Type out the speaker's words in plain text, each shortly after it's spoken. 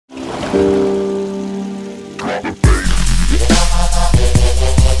Hey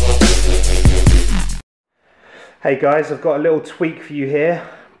guys, I've got a little tweak for you here,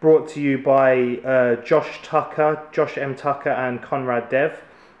 brought to you by Josh M. Tucker and Conrad Dev.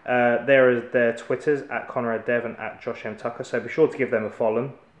 There are their Twitters, at Conrad Dev and at Josh M. Tucker, so be sure to give them a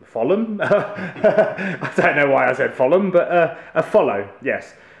follow. Follow? I don't know why I said follow, but a follow,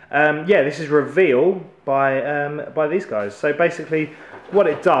 yes. Yeah, this is Reveal by these guys. So basically what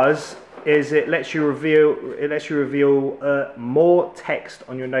it does is it lets you reveal more text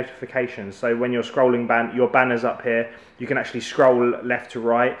on your notifications. So when you're scrolling your banners up here, you can actually scroll left to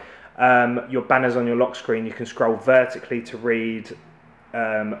right. Your banners on your lock screen, you can scroll vertically to read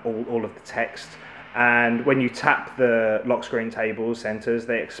all of the text. And when you tap the lock screen tables, centers,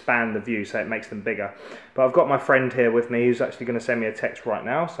 they expand the view, so it makes them bigger. But I've got my friend here with me who's actually going to send me a text right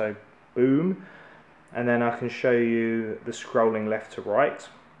now, so boom. And then I can show you the scrolling left to right.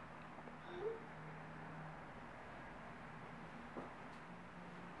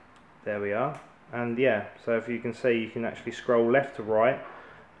 There we are, and yeah, so if you can see, you can actually scroll left to right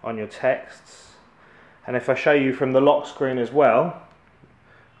on your texts. And if I show you from the lock screen as well,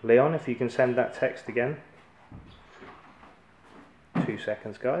 Leon, if you can send that text again. 2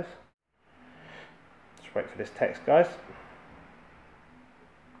 seconds, guys. Let's wait for this text, guys.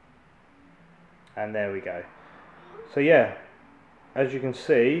 And there we go. So yeah, as you can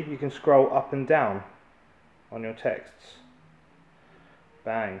see, you can scroll up and down on your texts.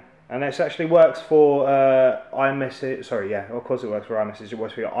 Bang. And this actually works for iMessage. Sorry, yeah, of course it works for iMessage. It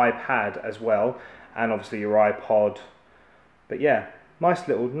works for your iPad as well, and obviously your iPod. But yeah, nice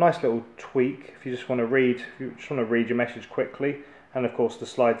little tweak if you just want to read. If you just want to read your message quickly, and of course the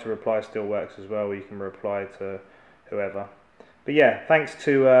slide to reply still works as well, where you can reply to whoever. But yeah, thanks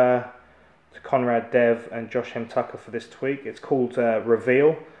to Conrad Dev and Josh M. Tucker for this tweak. It's called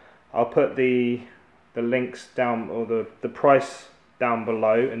Reveal. I'll put the links down, or the price down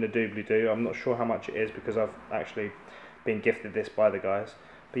below in the doobly-doo. I'm not sure how much it is because I've actually been gifted this by the guys.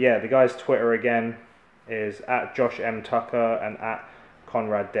 But yeah, the guys' Twitter again is at Josh M. Tucker and at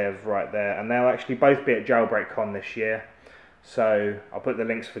Conrad Dev right there. And they'll actually both be at Jailbreakcon this year. So I'll put the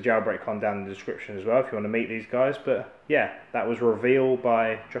links for Jailbreakcon down in the description as well if you want to meet these guys. But yeah, that was Reveal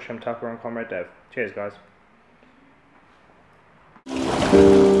by Josh M. Tucker and Conrad Dev. Cheers, guys.